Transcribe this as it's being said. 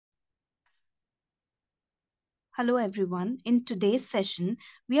Hello everyone. In today's session,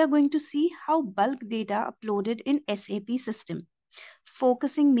 we are going to see how bulk data uploaded in SAP system,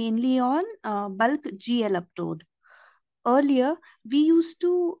 focusing mainly on bulk GL upload. Earlier, we used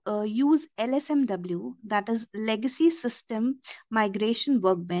to use LSMW, that is Legacy System Migration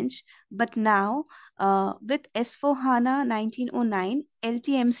Workbench, but now with S4HANA 1909,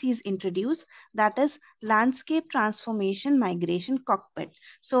 LTMC is introduced, that is Landscape Transformation Migration Cockpit.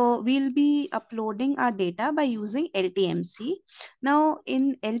 So we'll be uploading our data by using LTMC. Now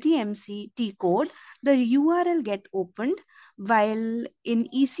in LTMC T code, the URL get opened, while in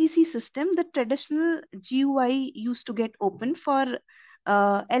ECC system, the traditional GUI used to get open for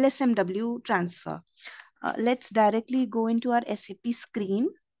LSMW transfer. Let's directly go into our SAP screen.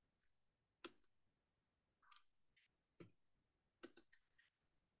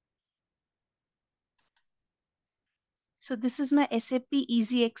 So this is my SAP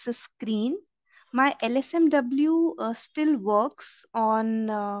Easy Access screen. My LSMW still works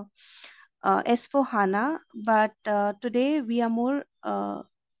on S4HANA, but today we are more,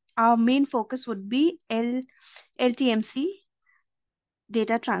 our main focus would be LTMC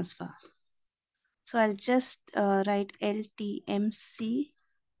data transfer. So I'll just write LTMC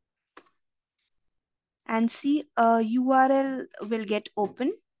and see a URL will get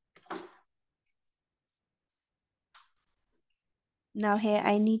open. Now here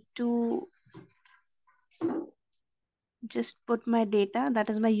I need to just put my data, that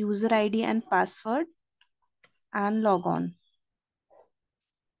is my user ID and password, and log on.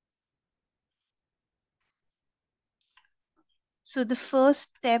 So the first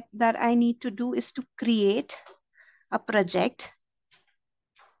step that I need to do is to create a project.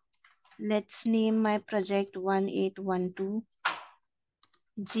 Let's name my project 1812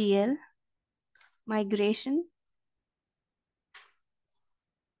 GL migration.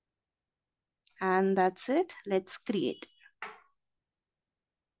 And that's it. Let's create.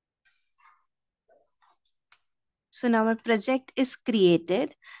 So now my project is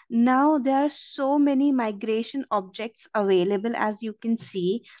created. Now there are so many migration objects available, as you can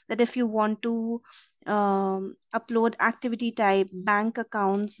see, that if you want to upload activity type, bank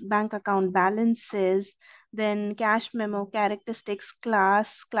accounts, bank account balances, then cash memo, characteristics,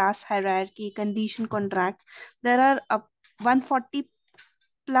 class hierarchy, condition contracts, there are 140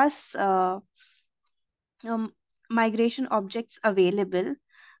 plus migration objects available.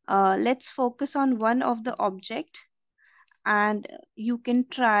 Let's focus on one of the object, and you can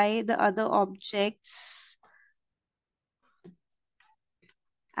try the other objects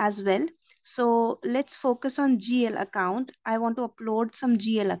as well. So let's focus on GL account. I want to upload some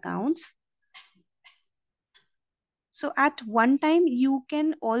GL accounts. So at one time, you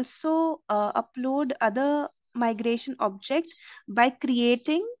can also upload other migration object by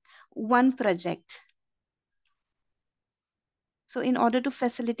creating one project. So in order to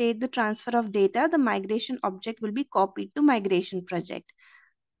facilitate the transfer of data, the migration object will be copied to migration project.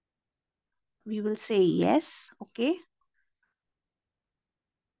 We will say yes, okay.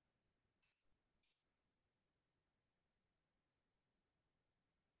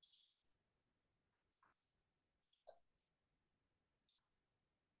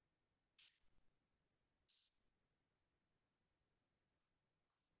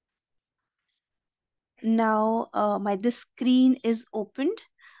 Now my this screen is opened.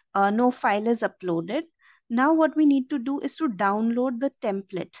 No file is uploaded. Now what we need to do is to download the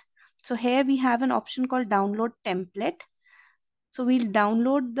template. So here we have an option called download template. So we'll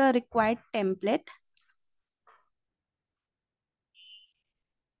download the required template.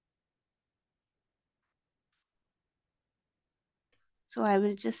 So I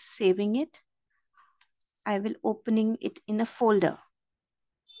will just saving it. I will opening it in a folder.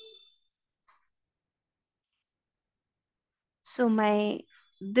 So my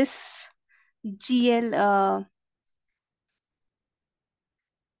this GL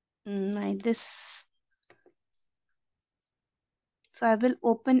my this, so I will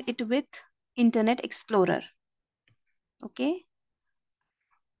open it with Internet Explorer. Okay,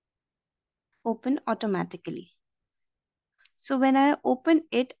 open automatically. So when I open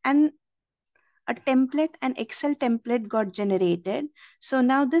it, and a template, an Excel template got generated. So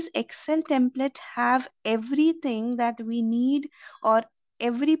now this Excel template have everything that we need, or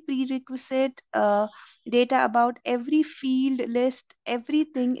every prerequisite data about every field list,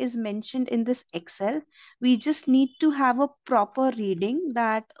 everything is mentioned in this Excel. We just need to have a proper reading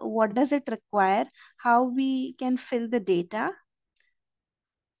that what does it require, how we can fill the data,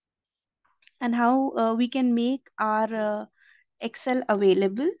 and how we can make our Excel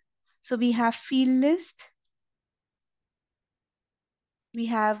available. So we have field list, We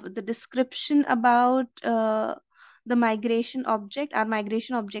have the description about the migration object. Our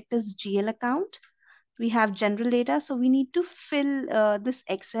migration object is GL account. We have general data, so we need to fill this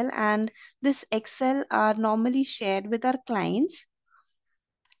Excel, and this Excel are normally shared with our clients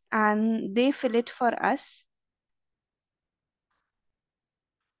and they fill it for us.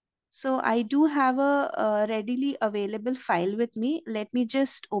 So I do have a readily available file with me. Let me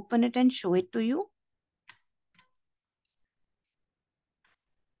just open it and show it to you.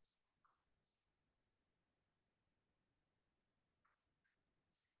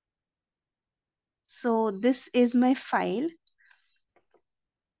 So this is my file.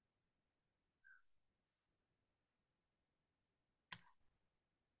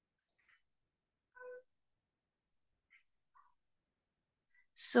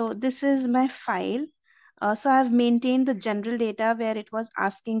 So this is my file. So I've maintained the general data where it was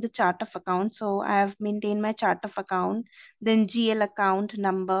asking the chart of account. So I have maintained my chart of account, then GL account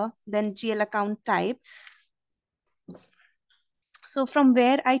number, then GL account type. So from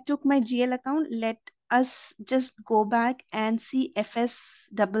where I took my GL account, let us just go back and see FS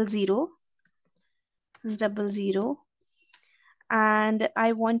 00. And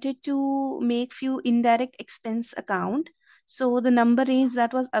I wanted to make few indirect expense account. So the number range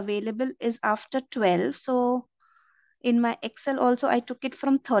that was available is after 12. So in my Excel also, I took it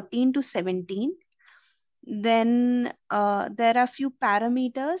from 13 to 17. Then there are few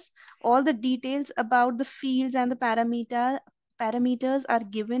parameters. All the details about the fields and the parameters are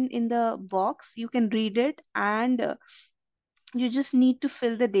given in the box. You can read it, and you just need to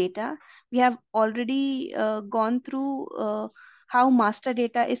fill the data. We have already gone through how master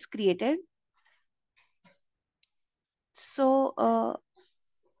data is created. So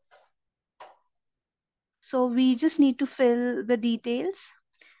so we just need to fill the details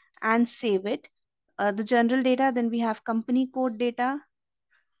and save it. The general data, then we have company code data,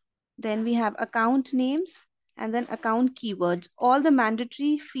 then we have account names, and then account keywords. All the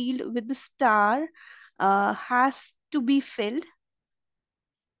mandatory field with the star has to be filled.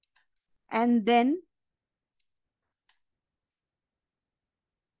 And then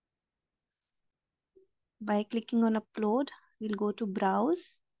by clicking on upload, we'll go to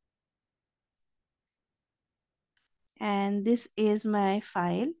browse. And this is my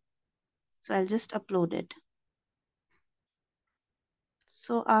file. So I'll just upload it.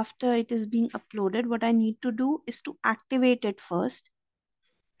 So after it is being uploaded, what I need to do is to activate it first.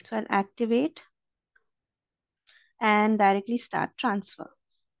 So I'll activate and directly start transfer.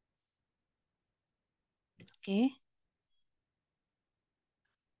 Okay.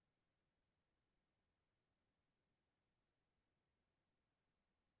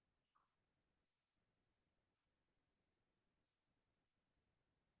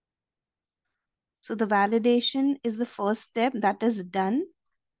 So the validation is the first step that is done.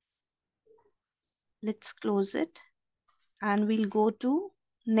 Let's close it and we'll go to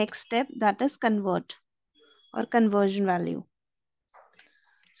next step, that is convert or conversion value.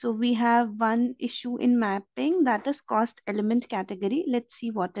 So we have one issue in mapping, that is cost element category. Let's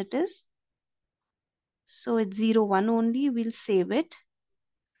see what it is. So it's 01 only. We'll save it.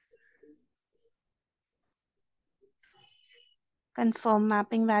 Confirm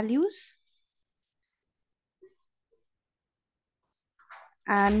mapping values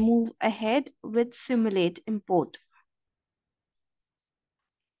and move ahead with simulate import.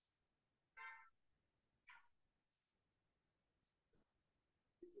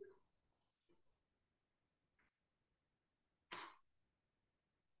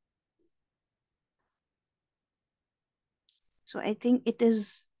 So I think it is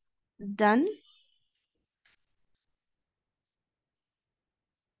done.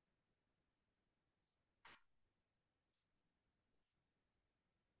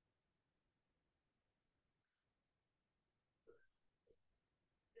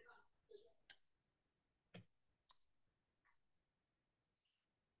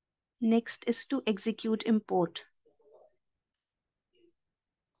 Next is to execute import.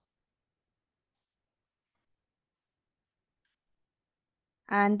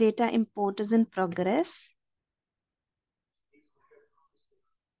 And data import is in progress.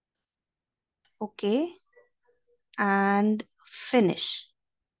 Okay. And finish.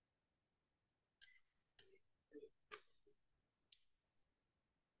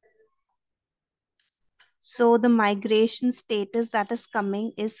 So the migration status that is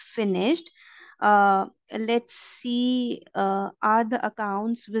coming is finished. Let's see, are the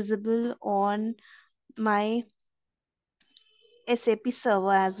accounts visible on my SAP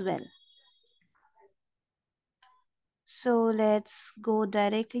server as well? So let's go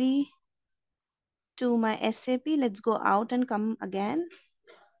directly to my SAP. Let's go out and come again.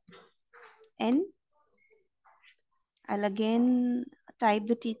 N. I'll again type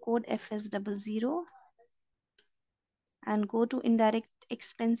the T code FS00 and go to indirect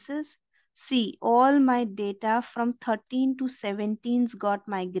expenses. See, all my data from 13 to 17's got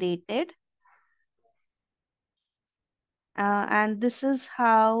migrated. And this is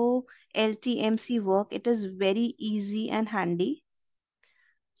how LTMC work. It is very easy and handy.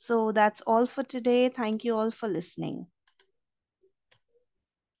 So that's all for today. Thank you all for listening.